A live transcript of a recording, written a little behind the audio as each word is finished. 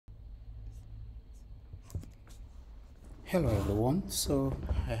Hello everyone. So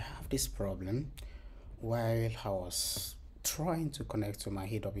I have this problem while I was trying to connect to my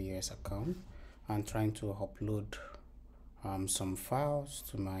AWS account and trying to upload some files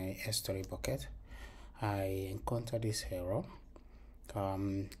to my S3 bucket. I encountered this error.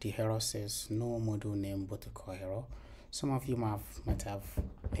 The error says no module name Botocore error. Some of you might have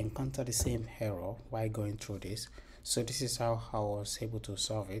encountered the same error while going through this. So this is how I was able to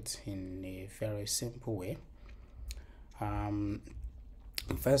solve it in a very simple way.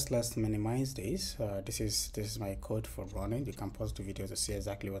 First, let's minimize this. This is my code for running. You can pause the video to see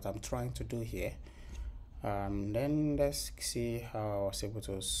exactly what I'm trying to do here. Then let's see how I was able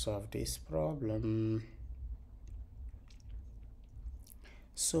to solve this problem.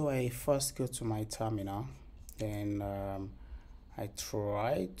 So I first go to my terminal, then I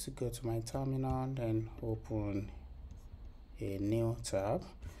try to go to my terminal, then open a new tab.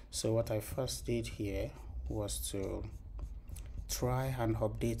 So what I first did here was to try and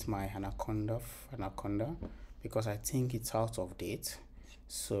update my Anaconda because I think it's out of date.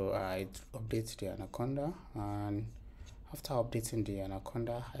 So I update the Anaconda, and after updating the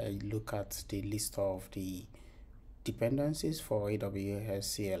Anaconda, I look at the list of the dependencies for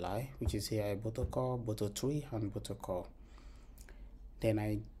AWSCLI, which is here Botocore, Boto3, and Botocore. Then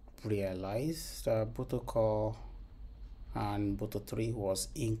I realized that Botocore and Boto3 was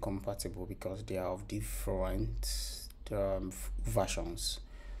incompatible because they are of different versions.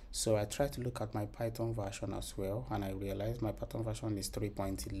 So I tried to look at my Python version as well, and I realized my Python version is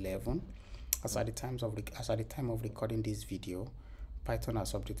 3.11. As at the time of recording this video, Python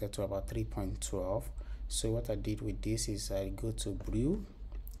has updated to about 3.12. So what I did with this is I go to Brew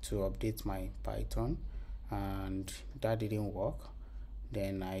to update my Python, and that didn't work.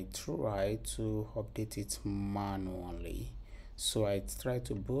 Then I tried to update it manually. So I tried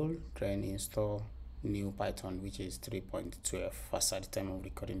to bold, then install new Python, which is 3.12 as at the time of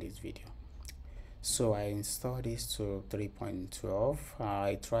recording this video. So I installed this to 3.12.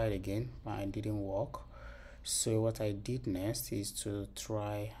 I tried again, but it didn't work. So what I did next is to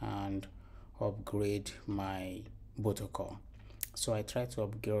try and upgrade my Botocore. So I tried to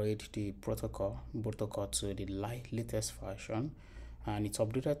upgrade the Botocore to the latest version, and it's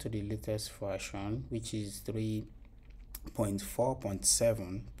updated to the latest version, which is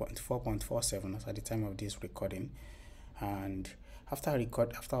 3.4.47 at the time of this recording. And after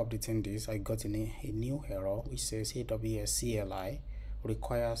updating this, I got a new error which says AWSCLI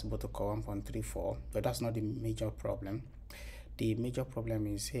requires Botocore 1.34, but that's not the major problem. The major problem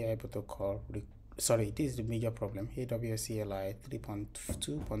is AI Botocore. This is the major problem. AWSCLI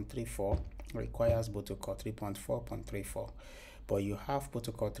 3.2.34 requires Botocore 3.4.34. But you have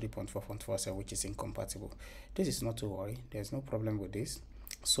Botocore 3.4.47, which is incompatible. This is not to worry. There's no problem with this.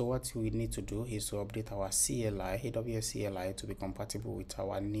 So what we need to do is to update our AWS CLI to be compatible with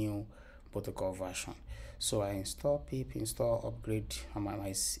our new Botocore version. So I install pip install upgrade my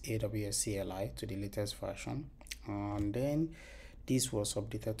AWS CLI to the latest version, and then this was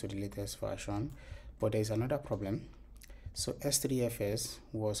updated to the latest version. But there's another problem. So S3FS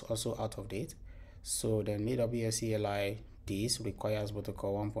was also out of date. So then AWS CLI this requires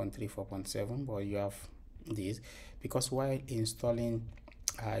Botocore 1.34.7, but you have this because while installing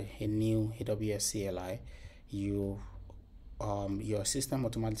a new AWS CLI, your system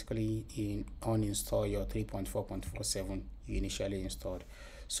automatically uninstall your 3.4.47 you initially installed.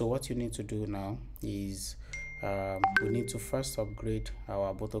 So what you need to do now is we need to first upgrade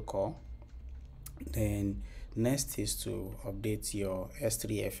our Botocore. Then next is to update your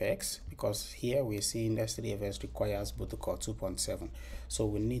S3FX, because here we're seeing S3FX requires Botocore 2.7. So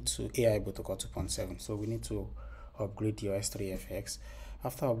we need to AI Botocore 2.7. So we need to upgrade your S3FX.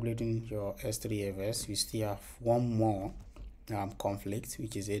 After upgrading your S3FX, you still have one more conflict,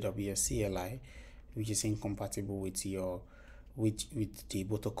 which is AWS-CLI, which is incompatible with your with the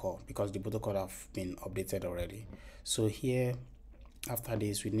Botocore, because the Botocore have been updated already. So here, after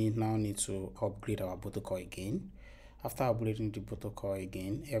this, we now need to upgrade our Botocore again. After upgrading the Botocore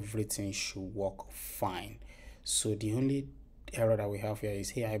again, everything should work fine. So the only error that we have here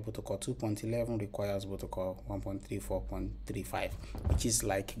is AI Botocore 2.11 requires Botocore 1.34.35, which is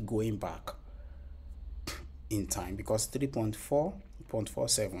like going back in time, because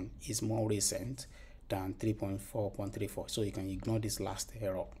 3.4.47 is more recent than 3.4.34. So you can ignore this last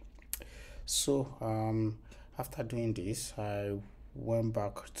error. So after doing this, I went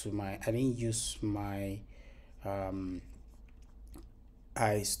back to I didn't use my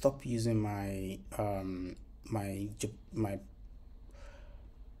I stopped using my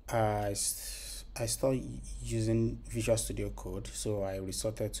I stopped using Visual Studio Code, so I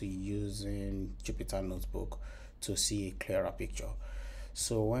resorted to using Jupyter Notebook to see a clearer picture.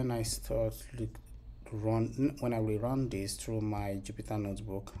 So when I when I rerun this through my Jupyter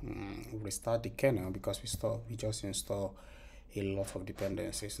notebook, restart the kernel, because we just install a lot of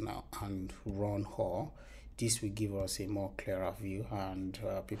dependencies now, and run all. This will give us a more clearer view, and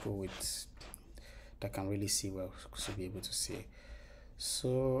people that can really see well should be able to see.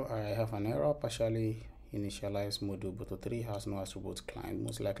 So I have an error: partially initialized module Boto3 has no attribute client,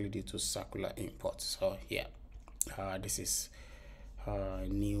 most likely due to circular import. So yeah, this is a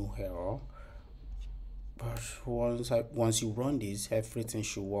new error. But once you run this, everything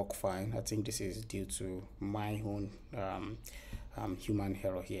should work fine. I think this is due to my own human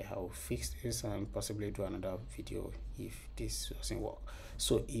error here. I'll fix this and possibly do another video if this doesn't work.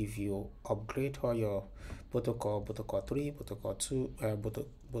 So if you upgrade all your Botocore, Botocore 3, Botocore 2,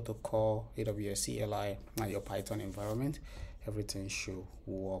 Botocore, AWSCLI, and your Python environment, everything should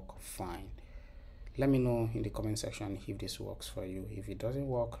work fine. Let me know in the comment section if this works for you. If it doesn't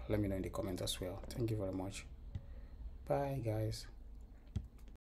work, let me know in the comment as well. Thank you very much. Bye guys.